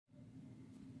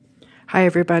Hi,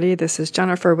 everybody. This is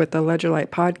Jennifer with the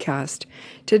Ledgerlight Podcast.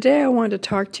 Today, I want to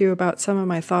talk to you about some of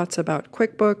my thoughts about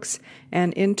QuickBooks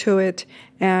and Intuit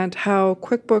and how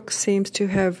QuickBooks seems to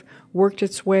have worked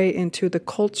its way into the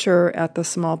culture at the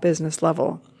small business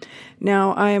level.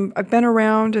 Now, I've been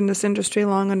around in this industry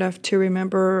long enough to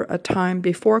remember a time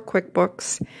before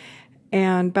QuickBooks,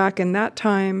 and back in that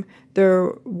time,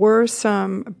 there were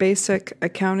some basic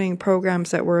accounting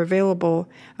programs that were available.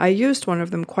 I used one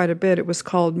of them quite a bit. It was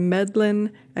called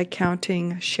Medlin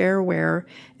Accounting Shareware,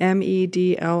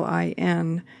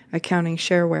 Medlin Accounting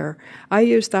Shareware. I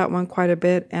used that one quite a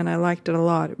bit, and I liked it a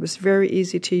lot. It was very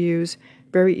easy to use,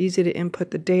 very easy to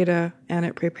input the data, and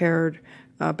it prepared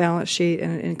a balance sheet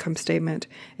and an income statement.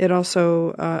 It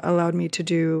also allowed me to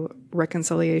do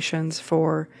reconciliations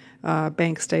for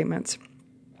bank statements.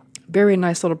 Very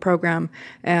nice little program,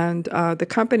 and the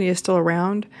company is still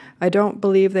around. I don't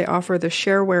believe they offer the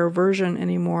shareware version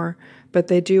anymore, but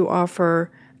they do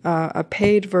offer a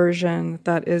paid version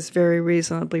that is very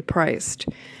reasonably priced.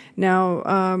 Now,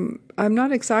 I'm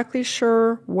not exactly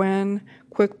sure when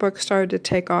QuickBooks started to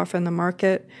take off in the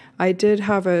market. I did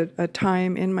have a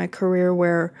time in my career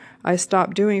where I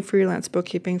stopped doing freelance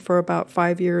bookkeeping for about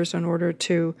 5 years in order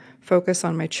to focus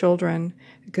on my children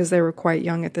because they were quite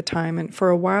young at the time. And for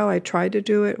a while, I tried to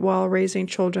do it while raising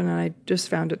children, and I just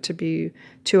found it to be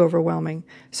too overwhelming.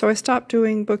 So I stopped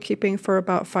doing bookkeeping for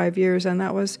about 5 years, and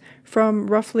that was from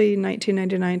roughly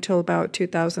 1999 till about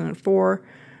 2004,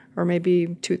 or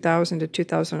maybe 2000 to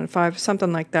 2005,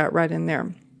 something like that, right in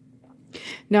there.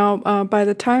 Now, by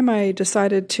the time I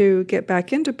decided to get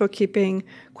back into bookkeeping,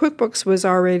 QuickBooks was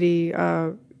already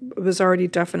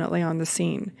definitely on the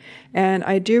scene. And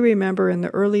I do remember in the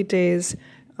early days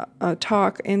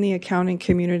talk in the accounting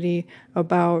community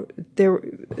about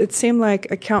it seemed like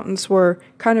accountants were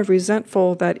kind of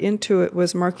resentful that Intuit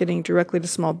was marketing directly to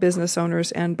small business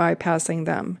owners and bypassing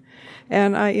them.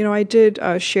 And I did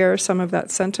share some of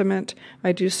that sentiment.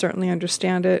 I do certainly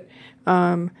understand it.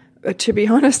 To be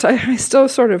honest, I still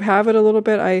sort of have it a little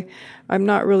bit. I'm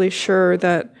not really sure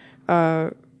that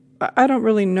I don't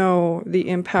really know the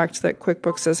impact that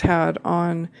QuickBooks has had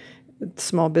on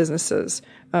small businesses.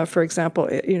 For example,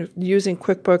 using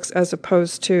QuickBooks as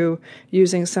opposed to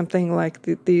using something like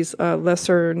these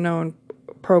lesser-known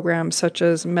programs such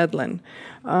as Medlin.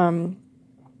 I'm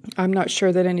not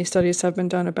sure that any studies have been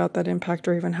done about that impact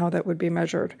or even how that would be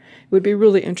measured. It would be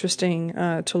really interesting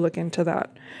to look into that.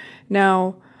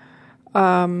 Now,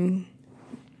 I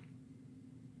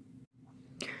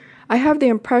have the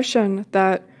impression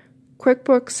that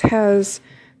QuickBooks has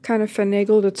kind of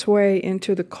finagled its way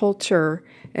into the culture,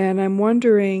 and I'm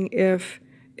wondering if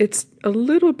it's a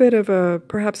little bit of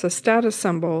perhaps a status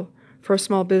symbol for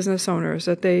small business owners,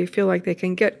 that they feel like they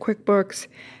can get QuickBooks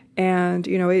and,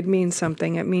 it means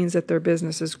something. It means that their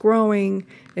business is growing.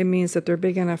 It means that they're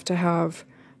big enough to have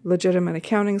legitimate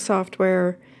accounting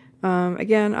software.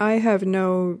 Again, I have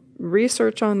no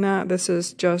research on that. This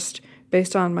is just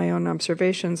based on my own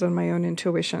observations and my own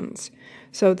intuitions.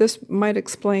 So this might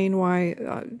explain why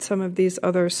some of these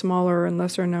other smaller and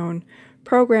lesser-known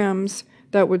programs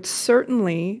that would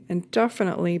certainly and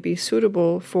definitely be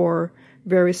suitable for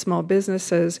very small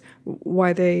businesses,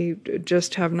 why they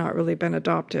just have not really been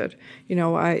adopted.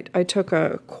 I took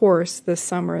a course this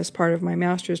summer as part of my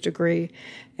master's degree,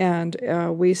 and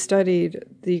we studied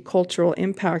the cultural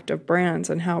impact of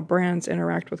brands and how brands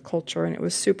interact with culture, and it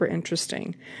was super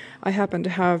interesting. I happen to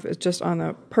have, just on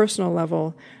a personal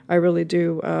level, I really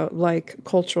do like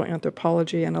cultural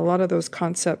anthropology, and a lot of those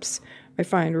concepts I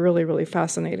find really, really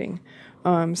fascinating.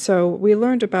 So we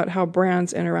learned about how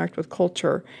brands interact with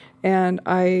culture, and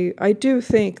I do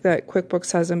think that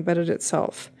QuickBooks has embedded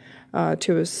itself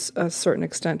to a certain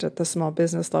extent at the small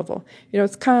business level.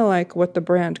 It's kind of like what the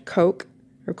brand Coke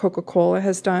or Coca-Cola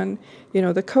has done.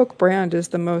 The Coke brand is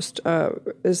the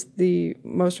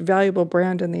most valuable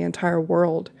brand in the entire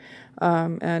world,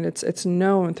 and it's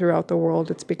known throughout the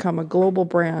world. It's become a global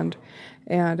brand,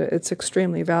 and it's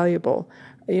extremely valuable.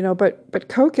 But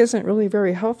Coke isn't really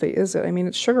very healthy, is it? I mean,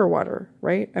 it's sugar water,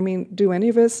 right? I mean, do any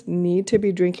of us need to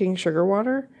be drinking sugar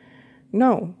water?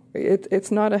 No,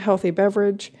 it's not a healthy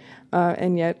beverage,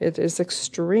 and yet it is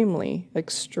extremely,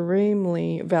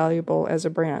 extremely valuable as a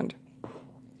brand.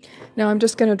 Now, I'm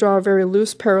just going to draw a very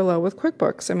loose parallel with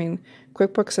QuickBooks. I mean,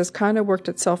 QuickBooks has kind of worked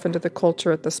itself into the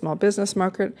culture at the small business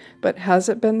market, but has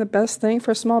it been the best thing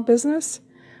for small business?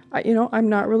 I'm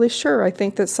not really sure. I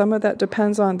think that some of that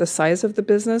depends on the size of the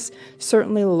business.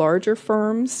 Certainly larger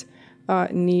firms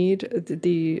need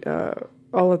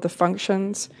all of the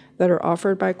functions that are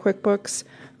offered by QuickBooks.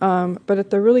 But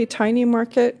at the really tiny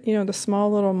market, the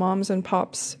small little moms and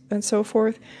pops and so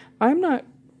forth, I'm not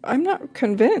I'm not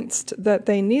convinced that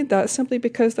they need that, simply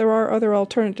because there are other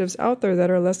alternatives out there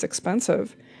that are less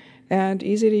expensive and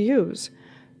easy to use.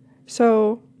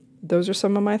 So those are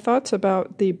some of my thoughts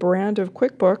about the brand of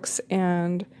QuickBooks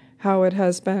and how it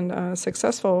has been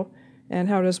successful and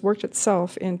how it has worked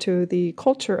itself into the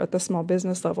culture at the small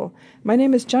business level. My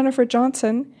name is Jennifer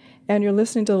Johnson, and you're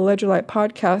listening to the LedgerLight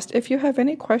podcast. If you have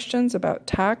any questions about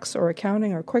tax or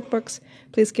accounting or QuickBooks,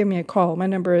 please give me a call. My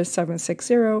number is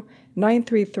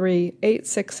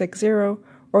 760-933-8660,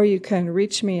 or you can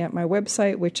reach me at my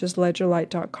website, which is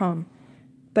ledgerlight.com.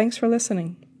 Thanks for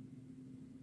listening.